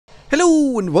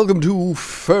Hello and welcome to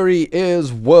Furry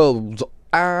Ears World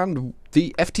and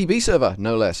the FTB server,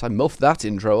 no less. I muffed that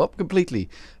intro up completely.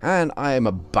 And I am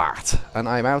a bat, and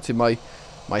I'm out in my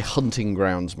hunting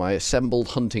grounds, my assembled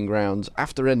hunting grounds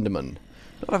after Enderman.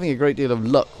 Not having a great deal of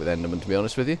luck with Enderman, to be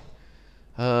honest with you.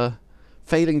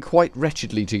 Failing quite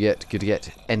wretchedly to get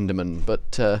Enderman,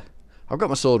 but I've got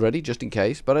my sword ready just in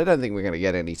case, but I don't think we're going to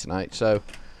get any tonight, so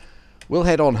we'll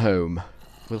head on home.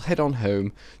 So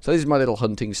this is my little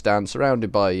hunting stand,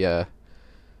 surrounded by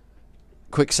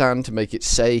quicksand to make it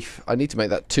safe. I need to make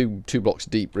that two blocks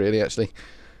deep, really, actually,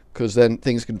 because then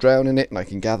things can drown in it, and I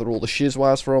can gather all the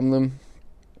shizwas from them.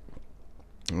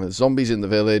 And there's zombies in the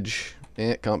village.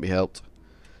 It can't be helped.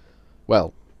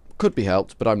 Well, could be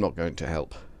helped, but I'm not going to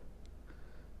help.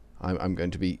 I'm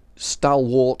going to be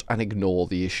stalwart and ignore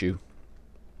the issue.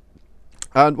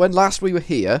 And when last we were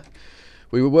here,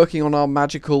 we were working on our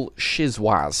magical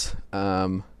shizwas.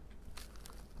 Am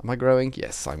I growing?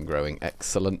 Yes, I'm growing.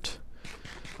 Excellent.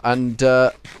 And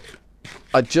I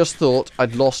just thought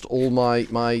I'd lost all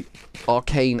my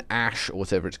arcane ash, or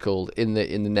whatever it's called, in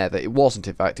the nether. It wasn't,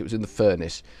 in fact. It was in the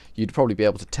furnace. You'd probably be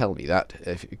able to tell me that,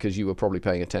 because you were probably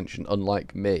paying attention,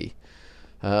 unlike me.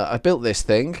 I built this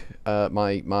thing,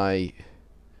 my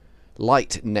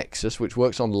light nexus, which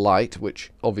works on light,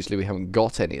 which obviously we haven't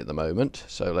got any at the moment.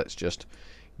 So let's just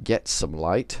get some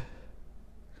light.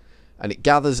 And it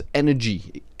gathers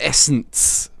energy,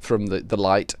 essence, from the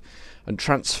light, and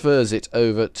transfers it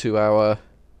over to our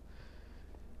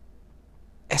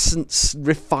essence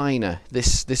refiner,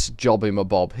 this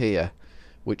jobby-mabob here,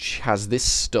 which has this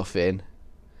stuff in,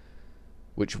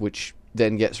 which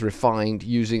then gets refined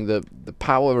using the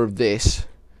power of this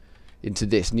into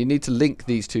this. And you need to link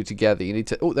these two together. You need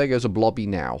to... Oh, there goes a blobby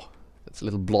now. That's a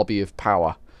little blobby of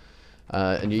power.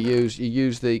 And you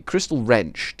use the crystal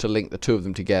wrench to link the two of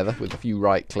them together with a few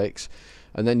right clicks.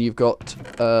 And then you've got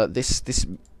this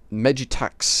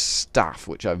Megitax staff,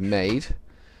 which I've made,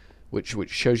 which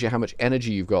shows you how much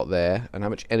energy you've got there and how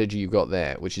much energy you've got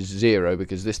there, which is 0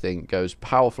 because this thing goes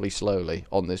powerfully slowly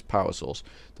on this power source.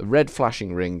 The red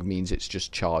flashing ring means it's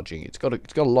just charging. It's got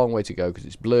a long way to go because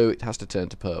it's blue. It has to turn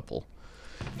to purple.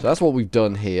 So that's what we've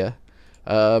done here.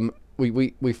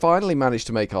 We finally managed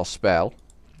to make our spell.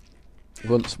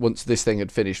 Once this thing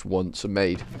had finished once and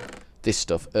made this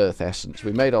stuff, earth essence,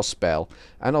 we made our spell,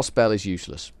 and our spell is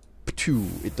useless.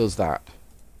 It does that.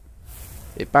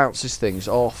 It bounces things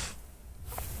off.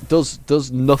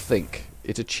 Does nothing.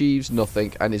 It achieves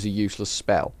nothing and is a useless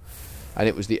spell. And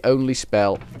it was the only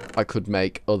spell I could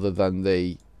make other than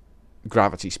the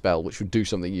gravity spell, which would do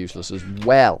something useless as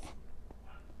well.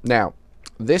 Now,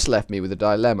 this left me with a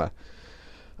dilemma.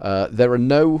 There are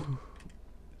no...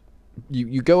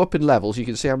 You go up in levels. You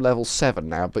can see I'm level 7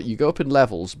 now, but you go up in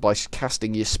levels by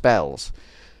casting your spells.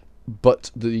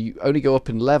 But you only go up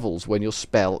in levels when your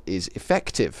spell is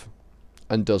effective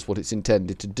and does what it's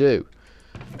intended to do.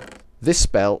 This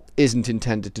spell isn't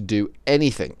intended to do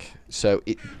anything, so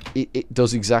it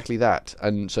does exactly that,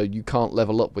 and so you can't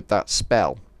level up with that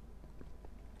spell.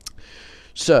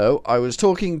 So I was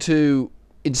talking to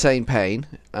Insane Pain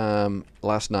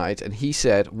last night, and he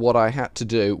said what I had to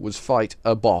do was fight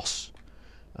a boss.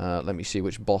 Let me see,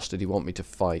 which boss did he want me to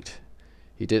fight?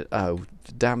 He did... Oh,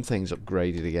 the damn thing's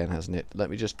upgraded again, hasn't it? Let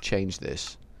me just change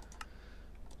this.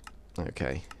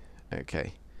 Okay.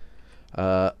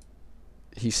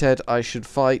 He said I should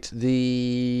fight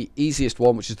the easiest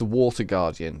one, which is the Water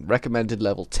Guardian. Recommended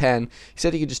level 10. He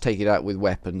said he could just take it out with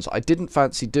weapons. I didn't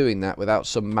fancy doing that without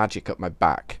some magic up my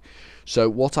back. So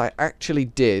what I actually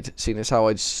did, seeing as how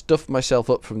I'd stuffed myself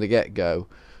up from the get-go,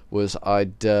 was I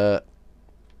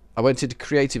went into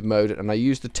creative mode and I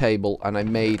used the table and I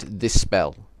made this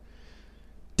spell.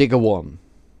 Digger 1.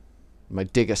 My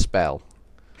digger spell.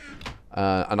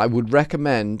 And I would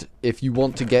recommend, if you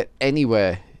want to get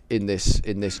anywhere in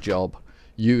this job,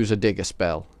 use a digger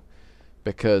spell,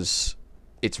 because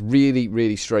it's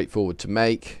really straightforward to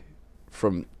make.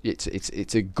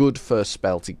 It's a good first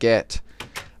spell to get,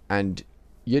 and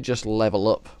you just level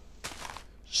up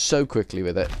so quickly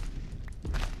with it.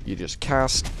 You just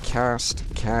cast.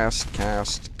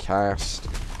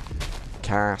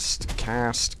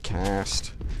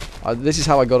 This is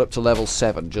how I got up to level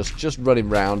 7, just running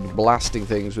around blasting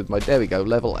things with my... There we go,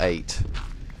 level 8.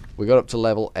 We got up to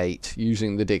level 8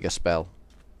 using the digger spell.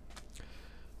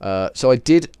 So I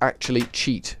did actually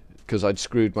cheat because I'd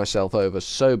screwed myself over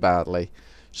so badly.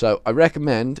 So I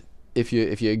recommend, if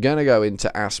you're gonna go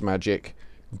into ass magic,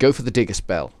 go for the digger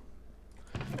spell.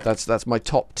 That's my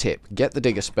top tip. Get the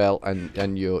digger spell,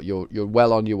 and you're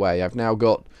well on your way. I've now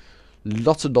got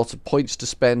lots and lots of points to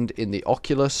spend in the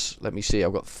Oculus. Let me see,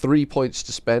 I've got 3 points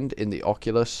to spend in the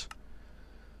Oculus.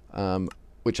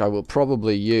 which I will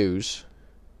probably use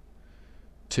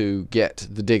to get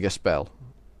the digger spell.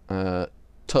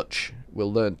 Touch,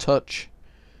 we'll learn touch,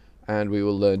 and we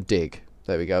will learn dig.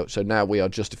 There we go. So now we are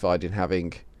justified in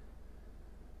having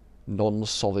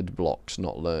non-solid blocks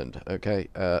not learned. Okay,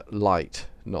 light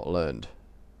not learned.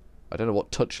 I don't know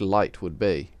what touch light would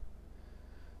be.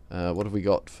 What have we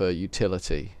got for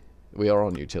utility? We are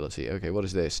on utility. Okay, what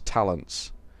is this?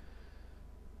 Talents.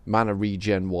 Mana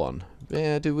regen 1.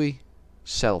 Yeah, do we?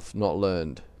 Self not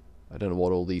learned. I don't know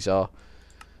what all these are.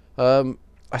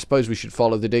 I suppose we should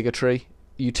follow the digger tree.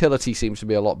 Utility seems to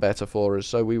be a lot better for us,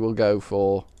 so we will go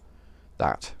for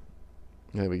that.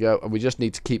 There we go. And we just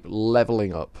need to keep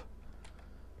leveling up.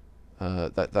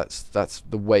 That's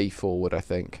the way forward, I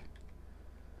think.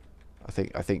 I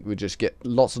think we just get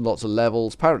lots and lots of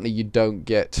levels. Apparently you don't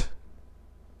get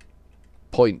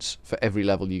points for every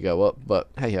level you go up, but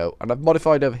hey ho. And I've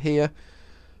modified over here.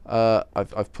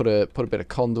 I've put a bit of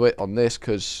conduit on this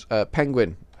because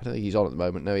Penguin, I don't think he's on at the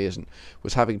moment, no he isn't,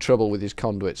 was having trouble with his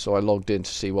conduits, so I logged in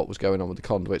to see what was going on with the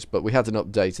conduits, but we had an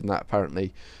update and that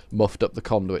apparently muffed up the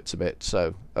conduits a bit,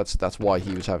 so that's why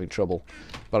he was having trouble.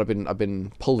 But I've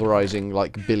been pulverizing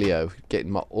like Billio,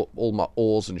 getting all my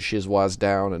ores and shizwaz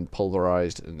down and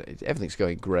pulverized, and everything's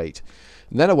going great.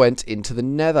 And then I went into the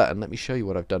nether, and let me show you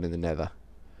what I've done in the nether.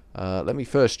 Let me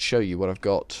first show you what I've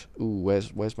got. Ooh,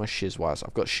 where's my shizwaz?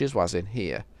 I've got shizwaz in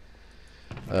here.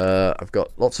 I've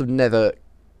got lots of nether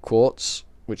quartz,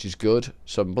 which is good.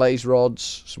 Some blaze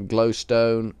rods, some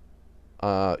glowstone.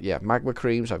 Yeah, magma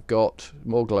creams. I've got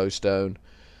more glowstone.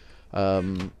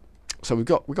 So we've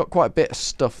got quite a bit of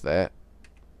stuff there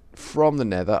from the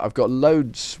nether. I've got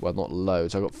loads. Well, not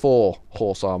loads. I've got 4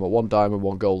 horse armor, 1 diamond,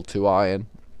 1 gold, 2 iron.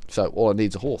 So all I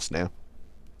need is a horse now.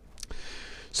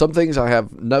 Some things I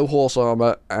have no horse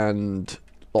armor and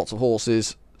lots of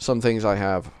horses. Some things I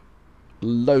have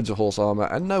loads of horse armor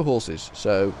and no horses.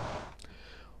 So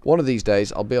one of these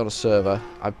days I'll be on a server.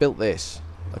 I built this.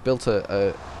 I built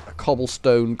a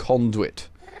cobblestone conduit.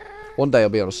 One day I'll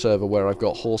be on a server where I've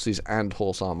got horses and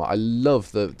horse armor. I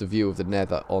love the view of the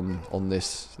nether on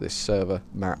this server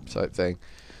map type thing.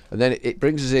 And then it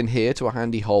brings us in here to a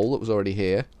handy hole that was already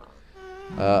here.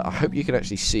 I hope you can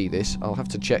actually see this. I'll have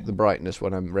to check the brightness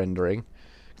when I'm rendering.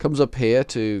 Comes up here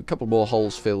to a couple more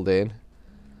holes filled in.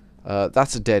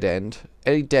 That's a dead end.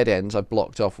 Any dead ends I've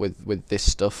blocked off with this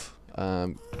stuff.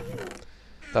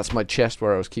 That's my chest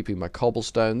where I was keeping my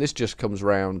cobblestone. This just comes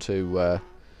round to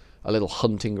a little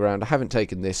hunting ground. I haven't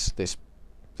taken this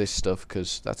stuff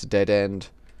because that's a dead end.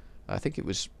 I think it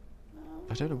was...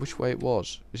 I don't know which way it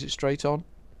was. Is it straight on?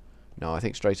 No, I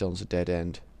think straight on's a dead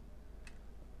end.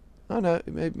 Oh no,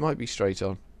 it might be straight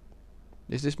on.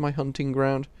 Is this my hunting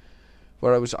ground?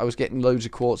 Where I was getting loads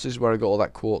of quartz. This is where I got all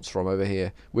that quartz from over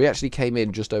here. We actually came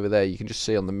in just over there. You can just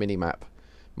see on the mini-map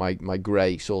my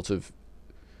grey sort of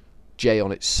J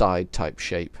on its side type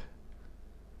shape.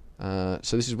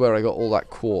 So this is where I got all that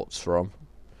quartz from.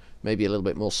 Maybe a little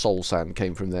bit more soul sand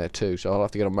came from there too. So I'll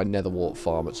have to get on my nether wart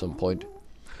farm at some point.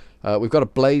 We've got a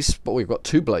blaze, but we've got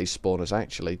 2 blaze spawners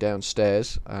actually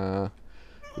downstairs.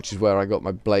 Which is where I got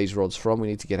my blaze rods from. We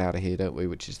need to get out of here, don't we?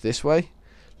 Which is this way.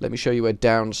 Let me show you where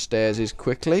downstairs is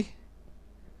quickly.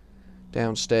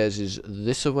 Downstairs is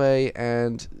this way,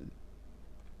 and...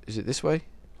 Is it this way?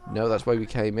 No, that's where we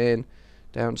came in.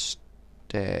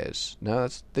 Downstairs. No,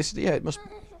 that's... this. Yeah, it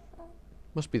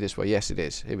must be this way. Yes, it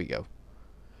is. Here we go.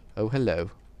 Oh,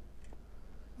 hello.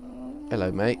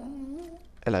 Hello, mate.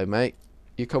 Hello, mate.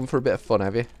 You come for a bit of fun,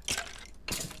 have you?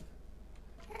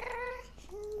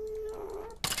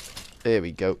 There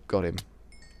we go, got him.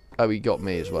 Oh, he got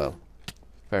me as well.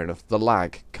 Fair enough. The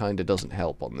lag kinda doesn't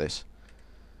help on this.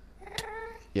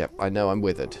 Yep, I know I'm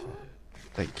withered.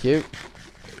 Thank you.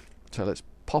 So let's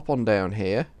pop on down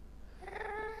here.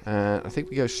 And I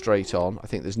think we go straight on. I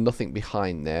think there's nothing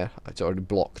behind there. It's already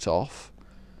blocked off.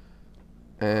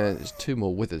 And there's 2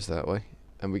 more withers that way.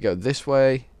 And we go this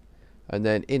way. And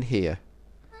then in here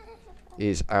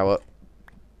is our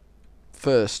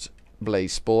first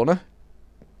blaze spawner.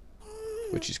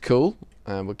 Which is cool,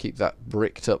 and we'll keep that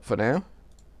bricked up for now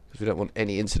because we don't want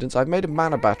any incidents. I've made a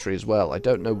mana battery as well. I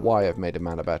don't know why I've made a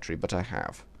mana battery, but I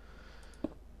have.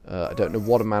 I don't know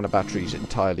what a mana battery is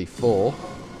entirely for.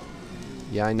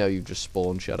 Yeah, I know you've just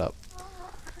spawned. Shut up.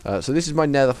 So this is my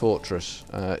nether fortress.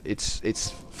 It's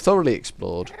thoroughly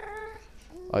explored.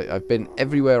 I've been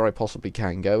everywhere I possibly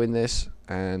can go in this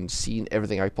and seen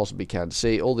everything I possibly can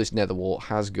see. All this nether wart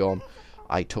has gone.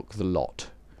 I took the lot.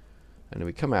 And then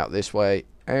we come out this way,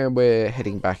 and we're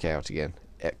heading back out again.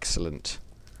 Excellent.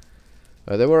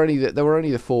 There were only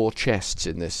the 4 chests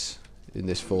in this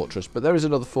fortress, but there is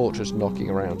another fortress knocking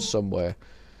around somewhere.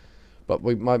 But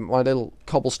my little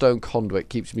cobblestone conduit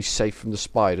keeps me safe from the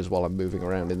spiders while I'm moving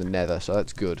around in the nether, so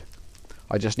that's good.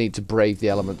 I just need to brave the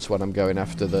elements when I'm going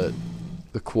after the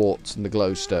quartz and the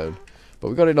glowstone. But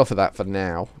we've got enough of that for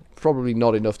now. Probably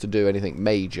not enough to do anything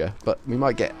major, but we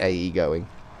might get AE going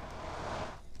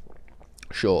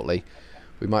shortly.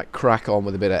 We might crack on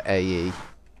with a bit of AE.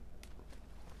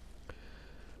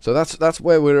 So that's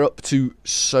where we're up to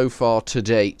so far to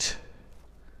date.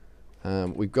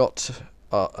 We've got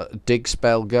a dig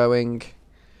spell going.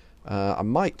 I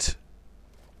might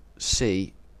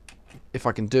see if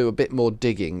I can do a bit more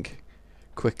digging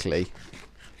quickly.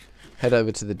 Head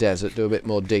over to the desert, do a bit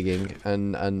more digging,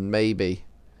 and maybe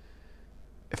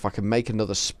if I can make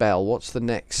another spell. What's the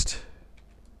next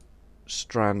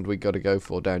strand we got to go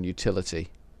for down utility?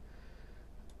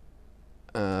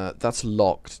 That's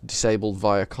locked, disabled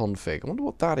via config. I wonder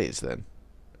what that is then.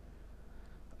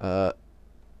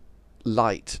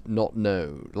 Light, not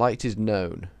known. Light is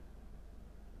known.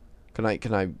 Can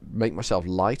I make myself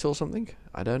light or something?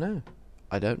 I don't know.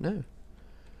 I don't know.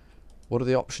 What are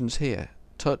the options here?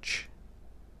 Touch.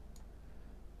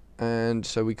 And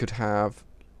so we could have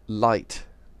light.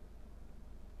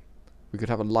 We could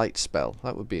have a light spell.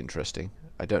 That would be interesting.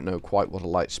 I don't know quite what a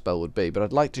light spell would be, but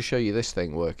I'd like to show you this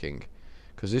thing working,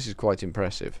 because this is quite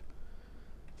impressive.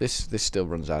 This still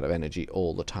runs out of energy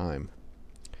all the time.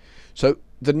 So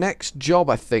the next job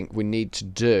I think we need to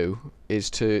do is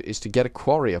to get a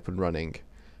quarry up and running.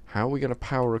 How are we going to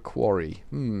power a quarry?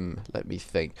 Let me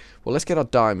think. Well, let's get our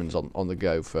diamonds on the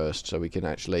go first, so we can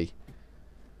actually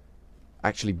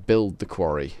build the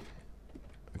quarry.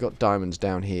 We've got diamonds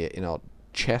down here in our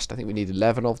chest. I think we need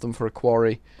 11 of them for a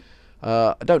quarry.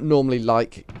 I don't normally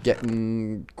like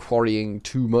getting quarrying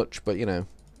too much, but you know,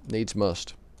 needs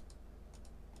must.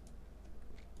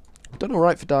 Done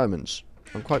alright for diamonds.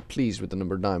 I'm quite pleased with the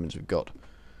number of diamonds we've got.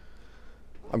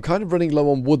 I'm kind of running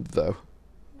low on wood though.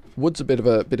 Wood's a bit of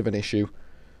an issue.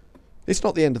 It's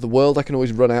not the end of the world. I can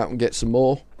always run out and get some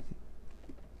more.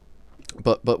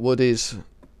 But wood is.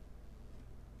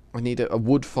 I need a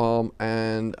wood farm,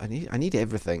 and I need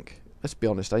everything. Let's be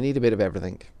honest. I need a bit of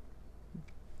everything.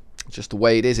 It's just the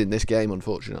way it is in this game,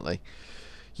 unfortunately.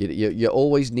 You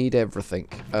always need everything.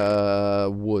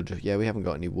 Wood. Yeah, we haven't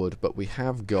got any wood, but we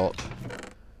have got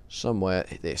somewhere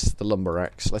the lumber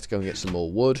axe. Let's go and get some more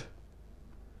wood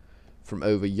from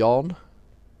over yon.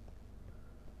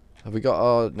 Have we got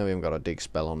our... No, we haven't got our dig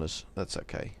spell on us. That's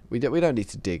okay. We don't need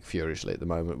to dig furiously at the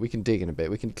moment. We can dig in a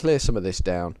bit. We can clear some of this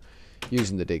down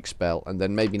using the dig spell, and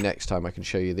then maybe next time I can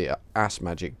show you the ass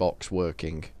magic box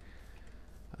working.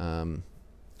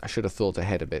 I should have thought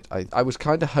ahead a bit. I was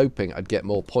kind of hoping I'd get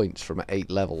more points from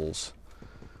 8 levels,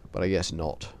 but I guess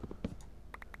not.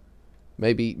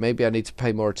 Maybe I need to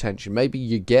pay more attention. Maybe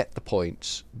you get the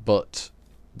points, but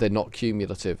they're not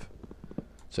cumulative.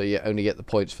 So you only get the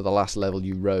points for the last level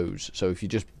you rose. So if you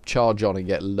just charge on and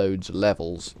get loads of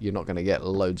levels, you're not going to get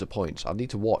loads of points. I'll need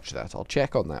to watch that. I'll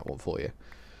check on that one for you.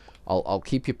 I'll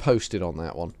keep you posted on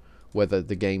that one, whether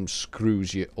the game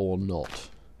screws you or not.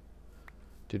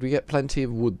 Did we get plenty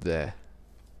of wood there?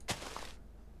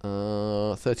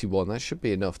 31. That should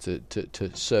be enough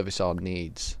to service our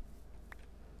needs.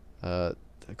 I've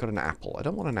got an apple. I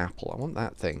don't want an apple. I want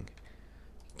that thing.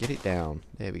 Get it down.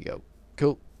 There we go.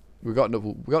 Cool. We've got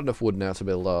enough wood now to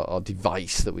build our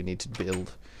device that we need to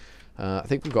build. I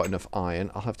think we've got enough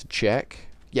iron. I'll have to check.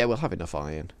 Yeah, we'll have enough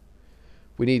iron.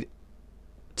 We need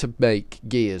to make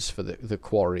gears for the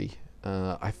quarry.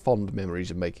 I have fond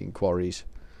memories of making quarries.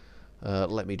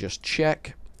 Let me just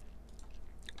check.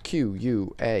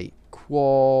 Q-U-A.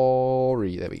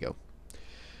 Quarry. There we go.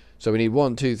 So we need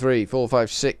 1, 2, 3, 4,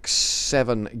 5, 6,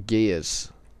 7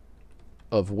 gears,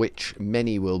 of which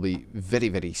many will be very,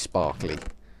 very sparkly.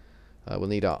 We'll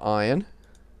need our iron.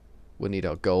 We'll need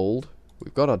our gold.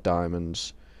 We've got our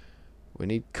diamonds. We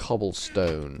need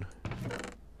cobblestone.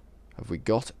 Have we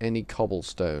got any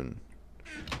cobblestone?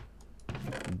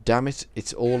 Damn it,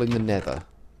 it's all in the nether.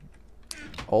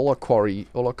 All our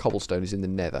cobblestone is in the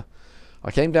nether.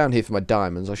 I came down here for my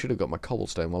diamonds. I should have got my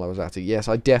cobblestone while I was at it. Yes,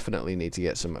 I definitely need to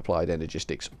get some applied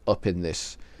energistics up in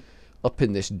this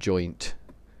joint.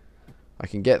 I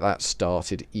can get that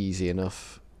started easy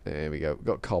enough. There we go. We've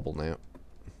got cobble now.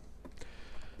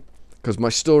 Because my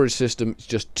storage system is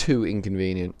just too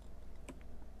inconvenient.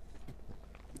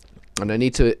 And I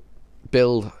need to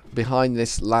build behind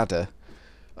this ladder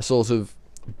a sort of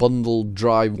bundled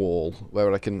dry wall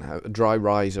where I can have a dry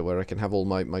riser where I can have all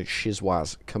my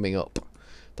shizwaz coming up.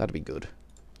 That'd be good.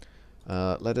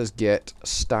 Let us get a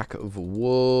stack of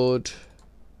wood.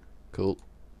 Cool.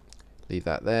 Leave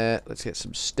that there. Let's get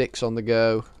some sticks on the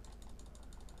go.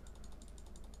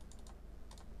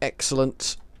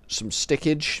 Excellent. Some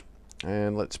stickage.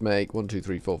 And let's make 1, 2,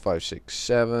 3, 4, 5, 6,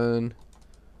 7.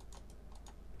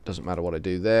 Doesn't matter what I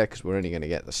do there, because we're only going to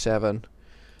get the 7.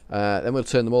 Then we'll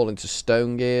turn them all into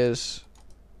stone gears.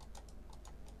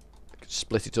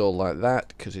 Split it all like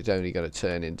that, because it's only going to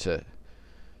turn into...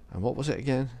 And what was it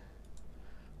again?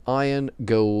 Iron,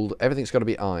 gold. Everything's got to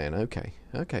be iron. Okay.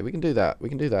 Okay, we can do that. We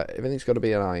can do that. Everything's got to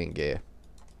be an iron gear.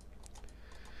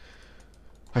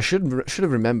 I should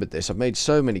have remembered this. I've made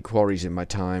so many quarries in my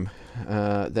time.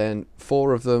 Then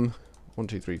 4 of them, 1,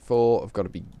 2, 3, 4, have got to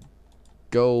be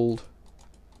gold,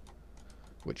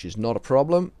 which is not a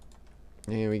problem.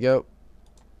 Here we go.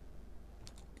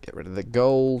 Get rid of the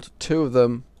gold. 2 of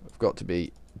them have got to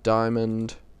be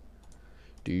diamond.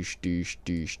 Douche, douche,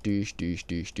 douche, douche, douche,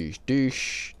 douche, douche,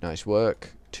 douche. Nice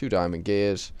work. 2 diamond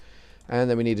gears. And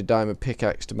then we need a diamond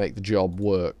pickaxe to make the job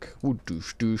work. Ooh,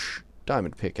 douche, douche.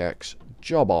 Diamond pickaxe.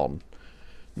 Job on.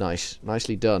 Nice.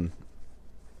 Nicely done.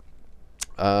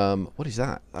 What is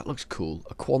that? That looks cool.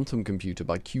 A quantum computer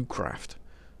by QCraft.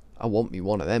 I want me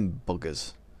one of them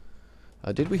buggers.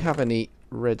 Did we have any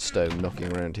redstone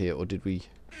knocking around here, or did we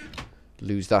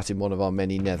lose that in one of our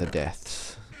many nether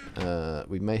deaths?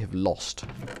 We may have lost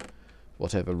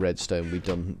whatever redstone we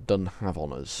done have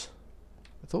on us.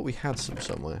 I thought we had some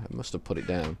somewhere. I must have put it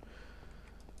down.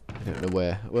 I don't know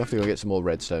where. We'll have to go get some more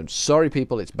redstone. Sorry,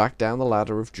 people, it's back down the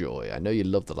ladder of joy. I know you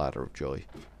love the ladder of joy.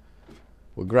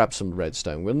 We'll grab some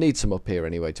redstone. We'll need some up here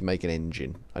anyway to make an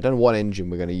engine. I don't know what engine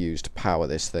we're going to use to power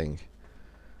this thing.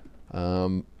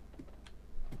 I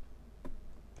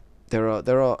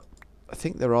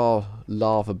think there are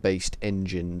lava-based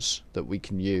engines that we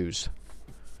can use.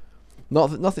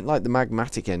 Nothing like the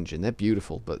magmatic engine. They're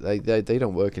beautiful, but they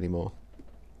don't work anymore.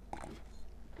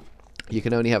 You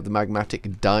can only have the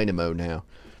magmatic dynamo now.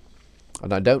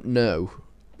 And I don't know.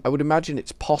 I would imagine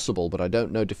it's possible, but I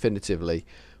don't know definitively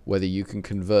whether you can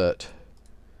convert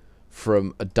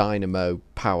from a dynamo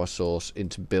power source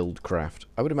into buildcraft.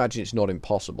 I would imagine it's not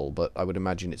impossible, but I would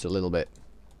imagine it's a little bit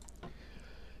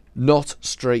not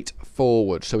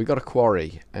straightforward. So we've got a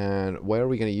quarry, and where are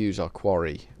we going to use our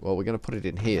quarry? Well, we're going to put it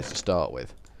in here to start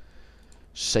with,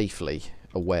 safely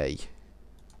away.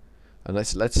 And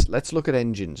let's look at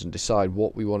engines and decide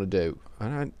what we want to do.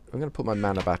 I'm going to put my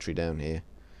mana battery down here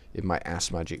in my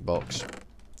ass magic box.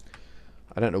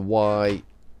 I don't know why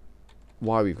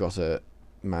we've got a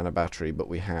mana battery, but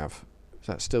we have. Is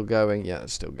that still going? Yeah,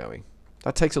 it's still going.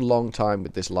 That takes a long time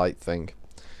with this light thing.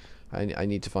 I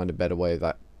need to find a better way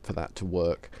for that to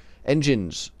work.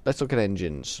 Engines. Let's look at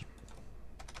engines.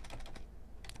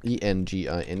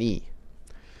 E-N-G-I-N-E.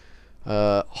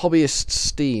 Hobbyist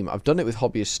steam. I've done it with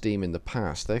hobbyist steam in the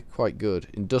past. They're quite good.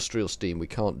 Industrial steam we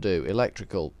can't do.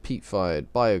 Electrical, peat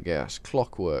fired, biogas,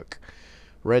 clockwork,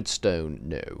 redstone.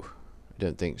 No, I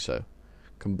don't think so.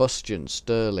 Combustion,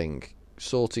 sterling,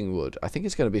 sorting wood. I think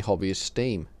it's going to be hobbyist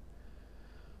steam.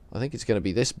 I think it's going to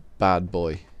be this bad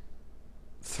boy.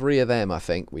 3 of them I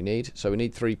think we need. So we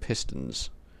need 3 pistons.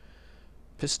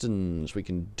 Pistons we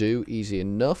can do easy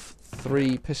enough.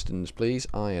 3 pistons please.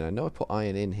 Iron. I know I put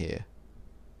iron in here.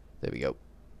 There we go.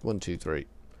 1, 2, 3.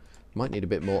 Might need a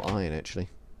bit more iron actually.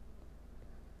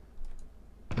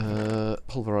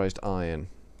 Pulverized iron.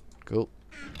 Cool.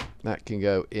 That can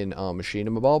go in our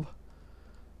machinima-bob.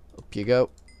 Up you go.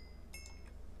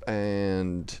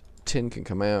 And tin can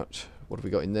come out. What have we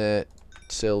got in there?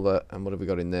 Silver. And what have we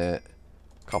got in there?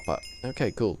 Copper.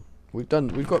 Okay, cool. We've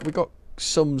got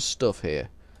some stuff here.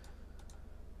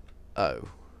 Oh.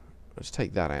 Let's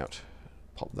take that out.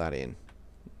 Pop that in.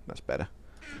 That's better.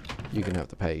 You can have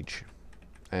the page.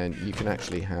 And you can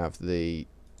actually have the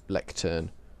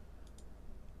lectern.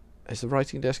 Is the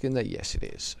writing desk in there? Yes, it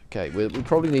is. Okay, we'll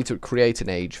probably need to create an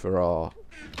age for our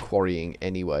quarrying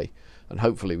anyway. And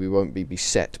hopefully we won't be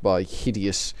beset by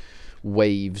hideous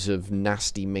waves of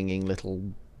nasty minging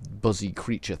little buzzy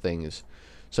creature things.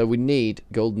 So we need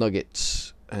gold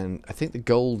nuggets. And I think the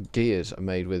gold gears are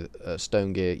made with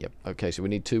stone gear. Yep. Okay, so we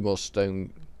need 6 more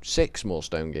stone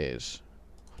gears.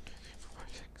 1, 2, 3, 4, 5,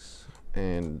 6.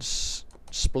 And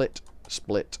split.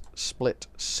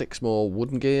 6 more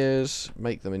wooden gears.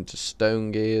 Make them into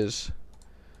stone gears.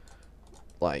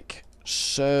 Like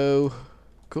so.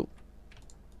 Cool.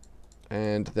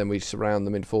 And then we surround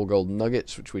them in 4 golden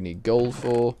nuggets, which we need gold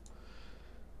for.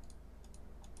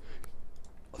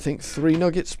 I think 3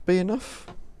 nuggets be enough.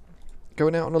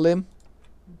 Going out on a limb.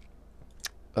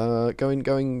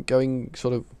 Going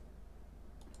sort of.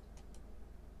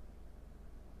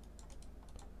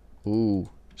 Ooh,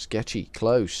 sketchy,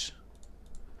 close.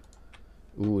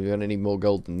 Ooh, we're gonna need more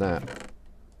gold than that.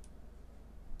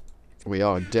 We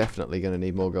are definitely gonna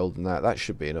need more gold than that. That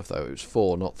should be enough though. It was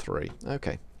 4, not 3.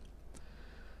 Okay.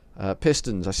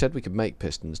 Pistons. I said we could make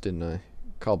pistons, didn't I?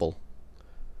 Cobble.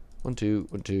 1, 2,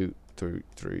 1, 2, 3,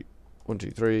 3. 1,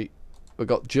 2, 3. We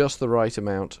got just the right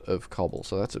amount of cobble,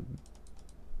 so that's a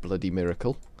bloody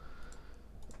miracle.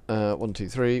 1, 2,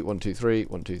 3. 1, 2, 3.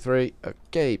 1, 2, 3.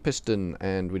 Okay, piston,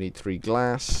 and we need 3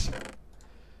 glass.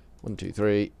 1, 2,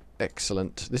 3.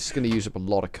 Excellent. This is going to use up a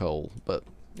lot of coal, but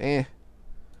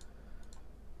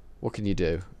what can you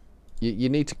do? You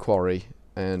need to quarry,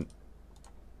 and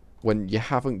when you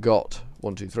haven't got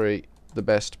 1, 2, 3, the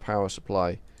best power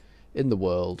supply in the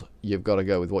world, you've got to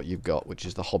go with what you've got, which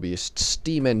is the hobbyist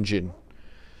steam engine.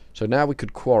 So now we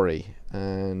could quarry,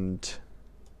 and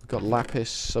we've got lapis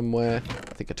somewhere.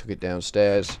 I think I took it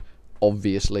downstairs.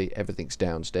 Obviously, everything's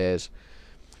downstairs.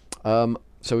 So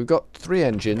we've got 3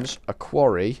 engines, a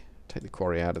quarry. Take the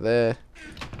quarry out of there,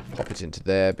 pop it into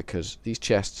there, because these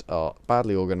chests are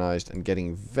badly organised and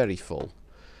getting very full.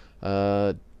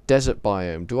 Desert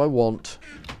biome. Do I want...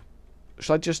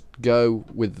 Should I just go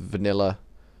with vanilla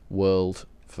world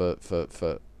for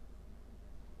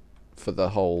the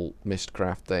whole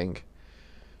Mistcraft thing?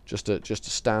 Just a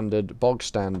standard, bog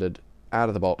standard, out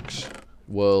of the box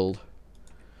world.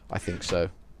 I think so.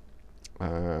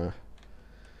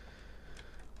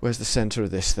 Where's the centre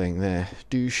of this thing? There.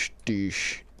 Douche,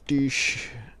 douche, douche.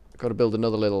 Got to build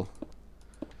another little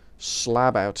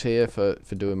slab out here for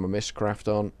doing my Mistcraft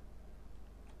on.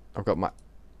 I've got my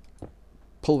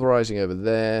pulverising over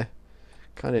there.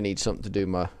 Kind of need something to do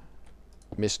my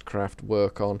Mistcraft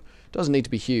work on. Doesn't need to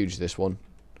be huge, this one.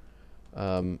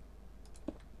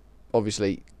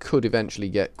 Obviously, could eventually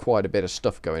get quite a bit of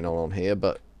stuff going on here,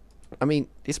 but I mean,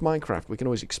 it's Minecraft. We can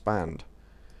always expand.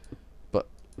 But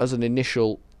as an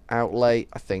initial outlay,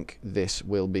 I think this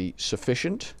will be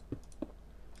sufficient.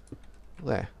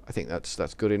 There, I think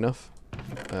that's good enough.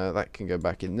 That can go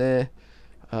back in there.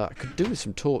 I could do with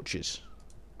some torches.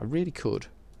 I really could.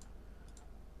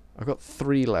 I've got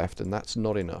 3 left, and that's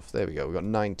not enough. There we go. We've got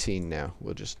 19 now.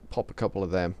 We'll just pop a couple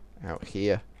of them out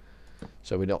here,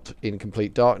 so we're not in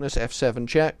complete darkness. F7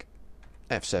 check.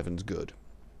 F7's good.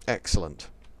 Excellent.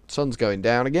 Sun's going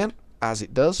down again, as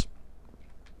it does.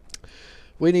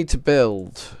 We need to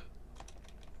build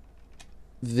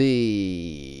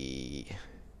the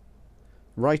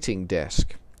writing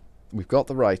desk. We've got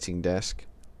the writing desk.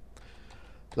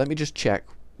 Let me just check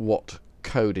what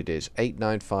code it is.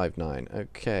 8959.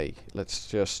 Okay, let's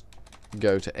just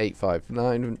go to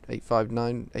 859,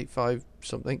 859, 85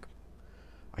 something.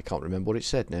 I can't remember what it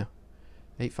said now.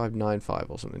 8595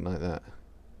 or something like that.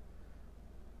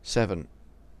 7.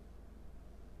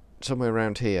 Somewhere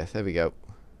around here. There we go.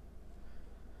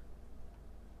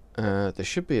 There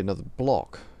should be another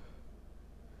block.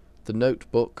 The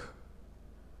notebook.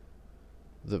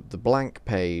 The blank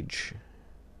page.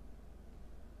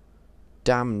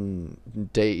 Damn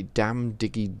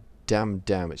diggy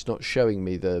damn. It's not showing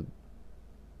me the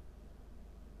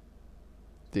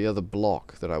other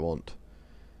block that I want.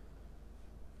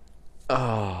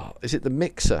 Ah, is it the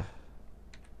mixer?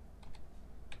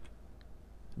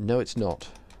 No, it's not.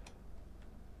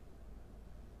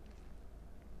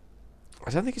 I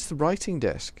don't think it's the writing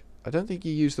desk. I don't think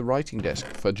you use the writing desk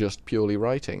for just purely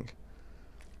writing.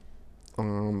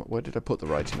 Where did I put the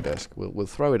writing desk? We'll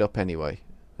throw it up anyway,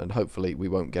 and hopefully we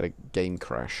won't get a game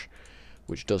crash,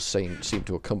 which does seem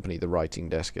to accompany the writing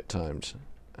desk at times.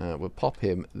 We'll pop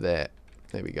him there.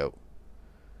 There we go.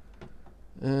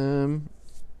 So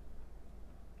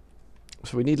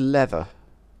we need leather.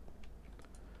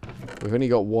 We've only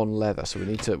got 1 leather, so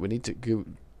we need to go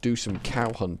do some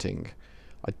cow hunting.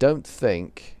 I don't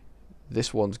think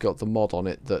this one's got the mod on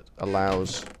it that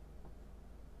allows...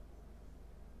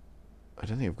 I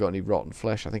don't think I've got any rotten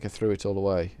flesh. I think I threw it all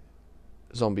away.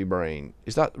 Zombie brain.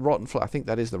 Is that rotten flesh? I think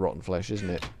that is the rotten flesh, isn't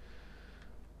it?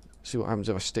 See what happens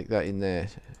if I stick that in there.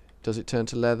 Does it turn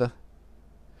to leather?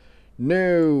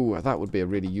 No! That would be a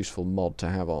really useful mod to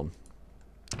have on.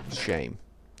 It's a shame.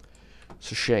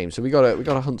 It's a shame. So we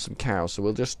gotta hunt some cows. So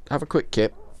we'll just have a quick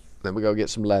kip. Then we go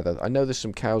get some leather. I know there's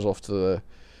some cows off to the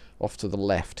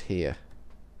left here.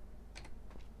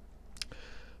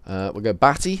 We'll go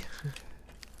batty,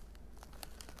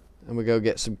 and we'll go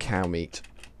get some cow meat,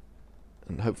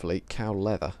 and hopefully cow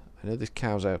leather. I know there's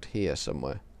cows out here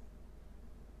somewhere.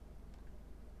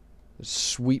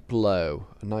 Sweep low,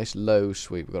 a nice low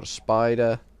sweep. We've got a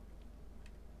spider.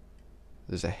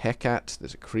 There's a hecate.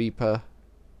 There's a creeper.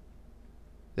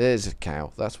 There's a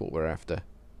cow. That's what we're after.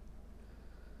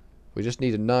 We just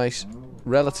need a nice,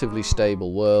 relatively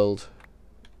stable world.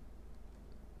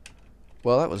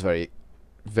 Well, that was very,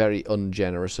 very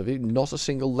ungenerous of you. Not a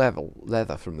single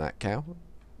leather from that cow.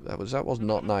 That was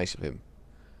not nice of him.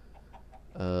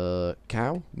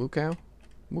 Cow? Moo cow?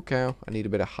 Moo cow. I need a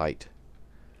bit of height.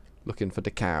 Looking for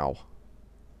the cow.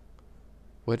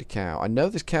 Where the cow? I know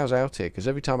there's cows out here because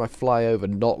every time I fly over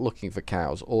not looking for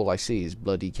cows, all I see is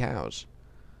bloody cows.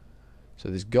 So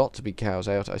there's got to be cows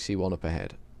out. I see one up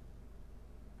ahead.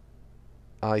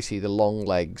 I see the long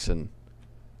legs, and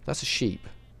that's a sheep.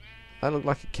 That looked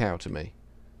like a cow to me.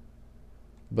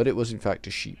 But it was in fact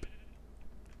a sheep.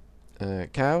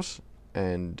 Cows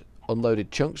and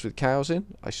unloaded chunks with cows in.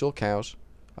 I saw cows.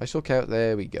 I saw cows.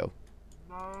 There we go.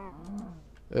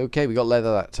 Okay, we got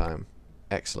leather that time.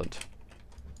 Excellent.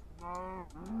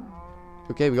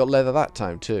 Okay, we got leather that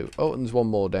time too. Oh, and there's one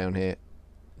more down here.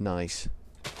 Nice.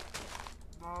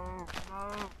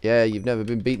 Yeah, you've never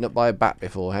been beaten up by a bat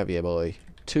before, have you, boy?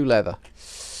 2 leather.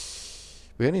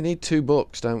 We only need 2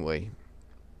 books, don't we?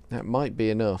 That might be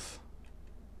enough.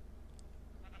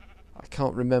 I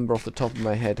can't remember off the top of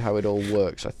my head how it all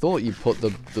works. I thought you put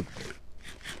the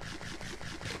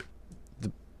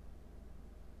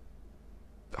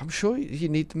I'm sure you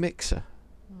need the mixer.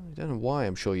 I don't know why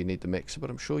I'm sure you need the mixer, but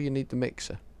I'm sure you need the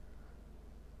mixer.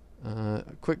 A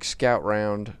quick scout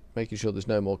round, making sure there's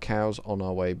no more cows on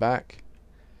our way back.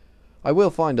 I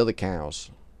will find other cows.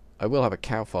 I will have a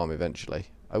cow farm eventually.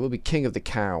 I will be king of the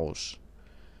cows.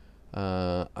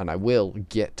 And I will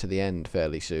get to the end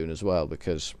fairly soon as well,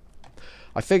 because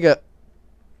I figure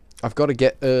I've got to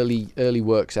get early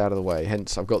works out of the way.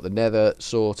 Hence, I've got the nether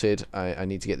sorted. I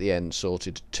need to get the end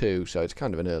sorted too, so it's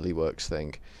kind of an early works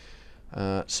thing.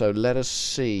 So let us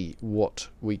see what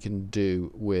we can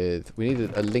do with... We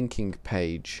need a linking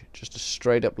page. Just a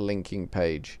straight up linking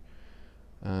page.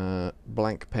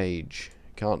 Blank page.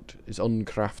 Can't... It's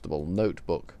uncraftable.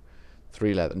 Notebook.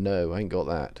 3 leather. No, I ain't got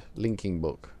that. Linking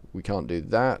book. We can't do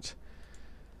that.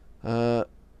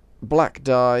 Black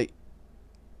dye.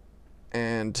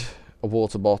 And a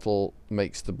water bottle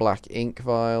makes the black ink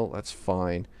vial. That's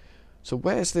fine. So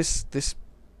where's this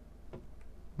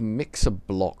mixer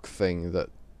block thing that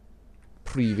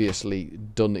previously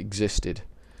done existed?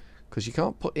 Because you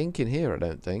can't put ink in here, I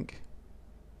don't think.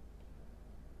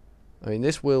 I mean,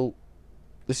 this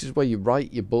is where you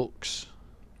write your books,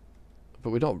 but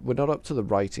we're not up to the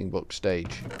writing book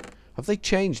stage. Have they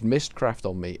changed Mistcraft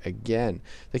on me again?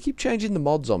 They keep changing the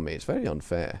mods on me. It's very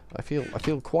unfair. I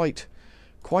feel quite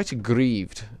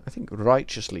aggrieved. I think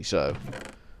righteously so.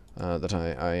 That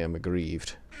I am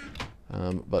aggrieved.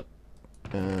 But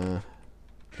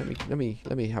let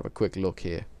me have a quick look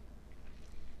here.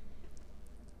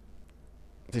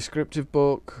 Descriptive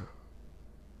book.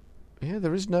 Yeah,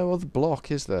 there is no other block,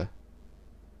 is there?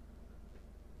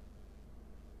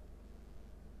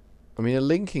 I mean, a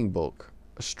linking book,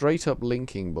 a straight up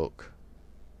linking book,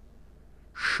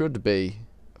 should be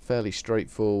fairly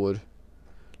straightforward.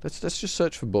 Let's just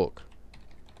search for book.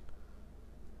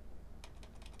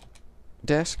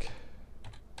 Desk.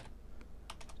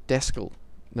 Deskel.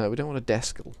 No, we don't want a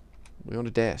deskel. We want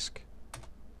a desk.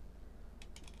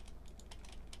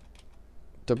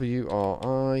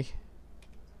 WRI.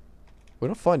 We're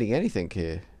not finding anything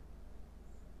here.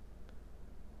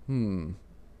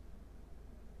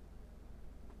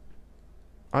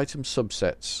 Item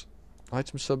subsets.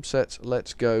 Item subsets,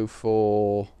 let's go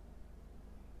for...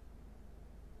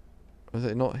 Is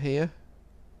it not here?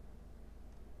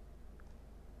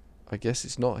 I guess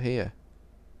it's not here.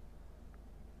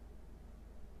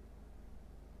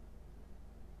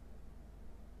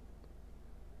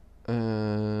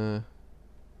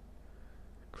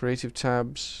 Creative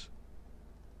tabs.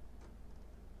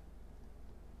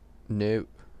 No.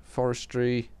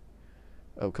 Forestry.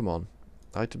 Oh, come on.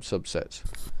 Item subsets.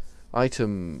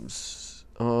 Items.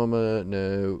 Armor.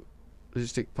 No.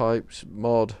 Logistic pipes.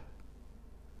 Mod.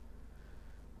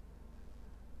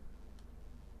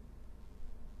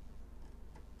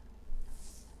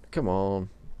 Come on.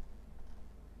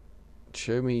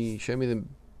 Show me the...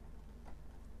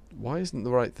 Why isn't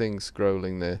the right thing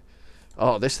scrolling there?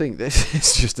 Oh, this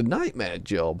is just a nightmare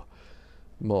job.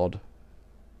 Mod.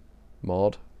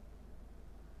 Mod.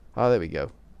 Ah, there we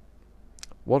go.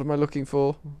 What am I looking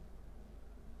for?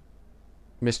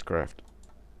 Mistcraft.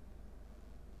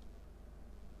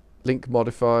 Link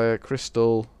modifier,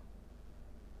 crystal.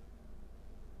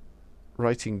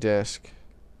 Writing desk.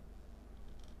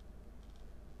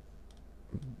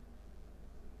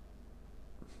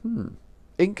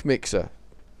 Ink mixer.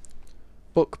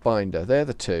 Bookbinder. They're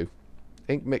the two.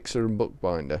 Ink mixer and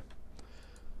bookbinder.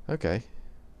 Okay.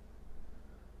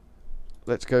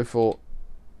 Let's go for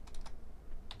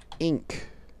ink.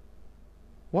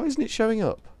 Why isn't it showing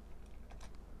up?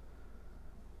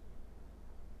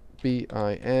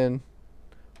 BIN.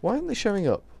 Why aren't they showing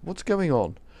up? What's going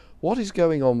on? What is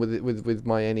going on with it with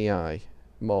my NEI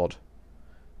mod?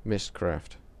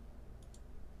 Mistcraft.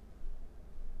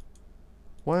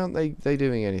 Why aren't they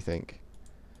doing anything?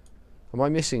 Am I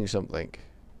missing something?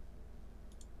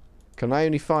 Can I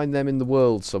only find them in the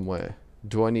world somewhere?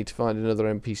 Do I need to find another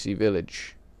NPC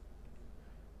village?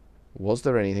 Was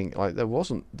there anything like there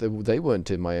wasn't? They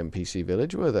weren't in my NPC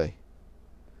village, were they?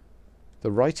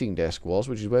 The writing desk was,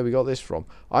 which is where we got this from.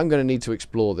 I'm going to need to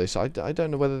explore this. I don't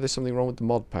know whether there's something wrong with the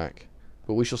mod pack,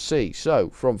 but we shall see. So,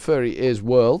 from Furry Ears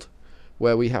World,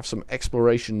 where we have some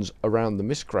explorations around the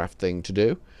Mistcraft thing to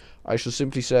do, I shall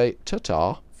simply say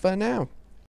ta-ta for now.